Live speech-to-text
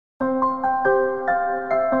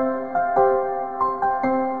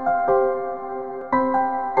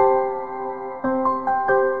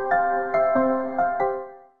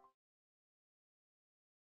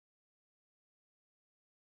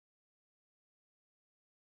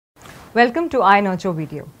Welcome to iNurture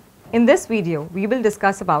video. In this video, we will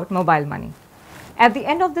discuss about mobile money. At the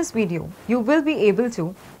end of this video, you will be able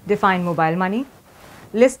to define mobile money,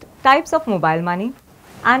 list types of mobile money,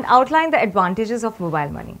 and outline the advantages of mobile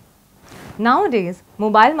money. Nowadays,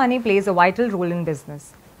 mobile money plays a vital role in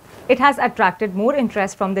business. It has attracted more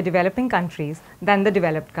interest from the developing countries than the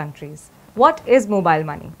developed countries. What is mobile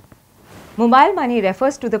money? Mobile money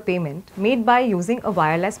refers to the payment made by using a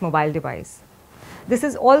wireless mobile device. This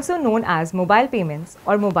is also known as mobile payments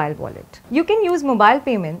or mobile wallet. You can use mobile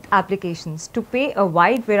payment applications to pay a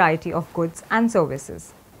wide variety of goods and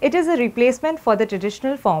services. It is a replacement for the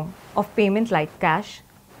traditional form of payment like cash,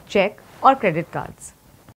 check, or credit cards.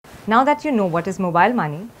 Now that you know what is mobile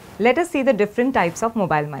money, let us see the different types of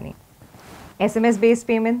mobile money. SMS-based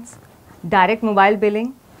payments, direct mobile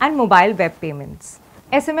billing, and mobile web payments.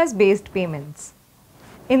 SMS-based payments.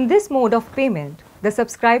 In this mode of payment, the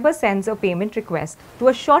subscriber sends a payment request to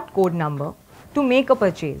a short code number to make a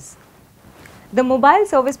purchase. The mobile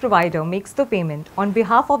service provider makes the payment on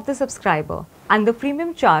behalf of the subscriber, and the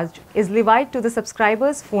premium charge is levied to the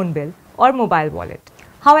subscriber's phone bill or mobile wallet.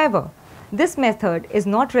 However, this method is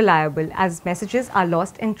not reliable as messages are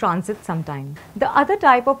lost in transit sometimes. The other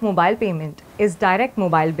type of mobile payment is direct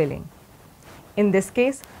mobile billing. In this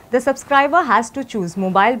case, the subscriber has to choose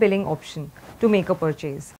mobile billing option to make a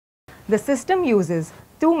purchase. The system uses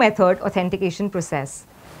two-method authentication process,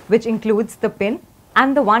 which includes the PIN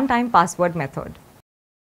and the one-time password method.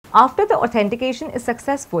 After the authentication is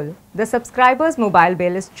successful, the subscriber's mobile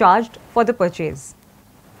bill is charged for the purchase.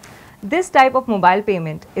 This type of mobile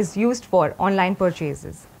payment is used for online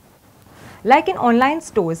purchases, like in online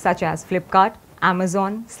stores such as Flipkart,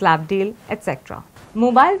 Amazon, Snapdeal, etc.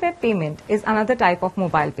 Mobile web payment is another type of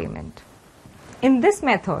mobile payment. In this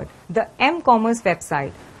method, the M-commerce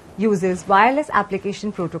website uses wireless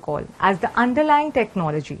application protocol as the underlying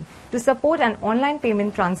technology to support an online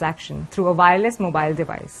payment transaction through a wireless mobile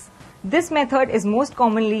device. This method is most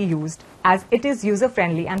commonly used as it is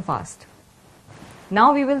user-friendly and fast.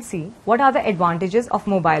 Now we will see what are the advantages of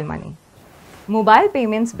mobile money. Mobile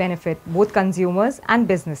payments benefit both consumers and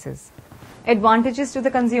businesses. Advantages to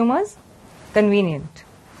the consumers? Convenient.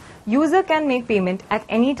 User can make payment at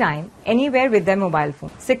any time, anywhere with their mobile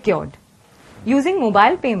phone. Secured. Using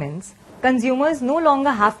mobile payments, consumers no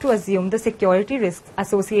longer have to assume the security risks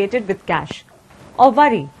associated with cash or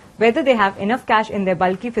worry whether they have enough cash in their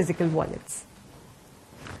bulky physical wallets.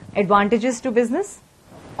 Advantages to business?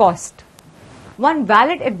 Cost. One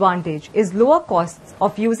valid advantage is lower costs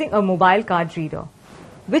of using a mobile card reader,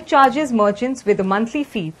 which charges merchants with a monthly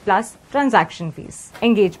fee plus transaction fees.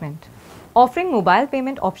 Engagement. Offering mobile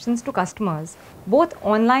payment options to customers, both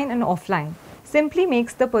online and offline, simply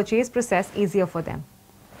makes the purchase process easier for them.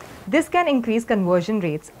 This can increase conversion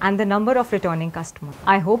rates and the number of returning customers.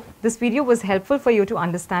 I hope this video was helpful for you to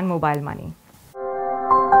understand mobile money.